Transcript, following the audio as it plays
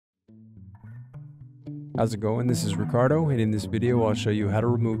How's it going? This is Ricardo, and in this video I'll show you how to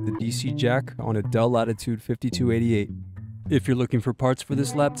remove the DC jack on a Dell Latitude 5288. If you're looking for parts for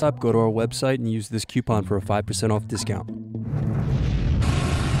this laptop, go to our website and use this coupon for a 5% off discount.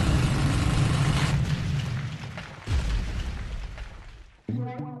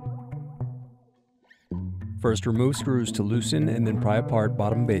 First, remove screws to loosen and then pry apart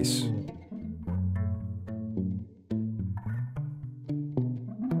bottom base.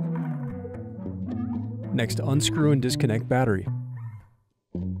 Next, unscrew and disconnect battery.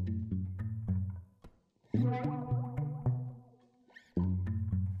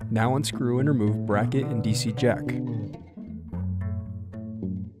 Now unscrew and remove bracket and DC jack.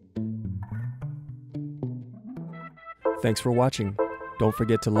 Thanks for watching. Don't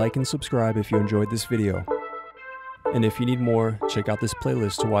forget to like and subscribe if you enjoyed this video. And if you need more, check out this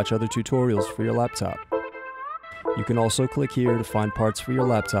playlist to watch other tutorials for your laptop. You can also click here to find parts for your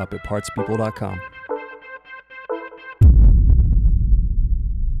laptop at partspeople.com.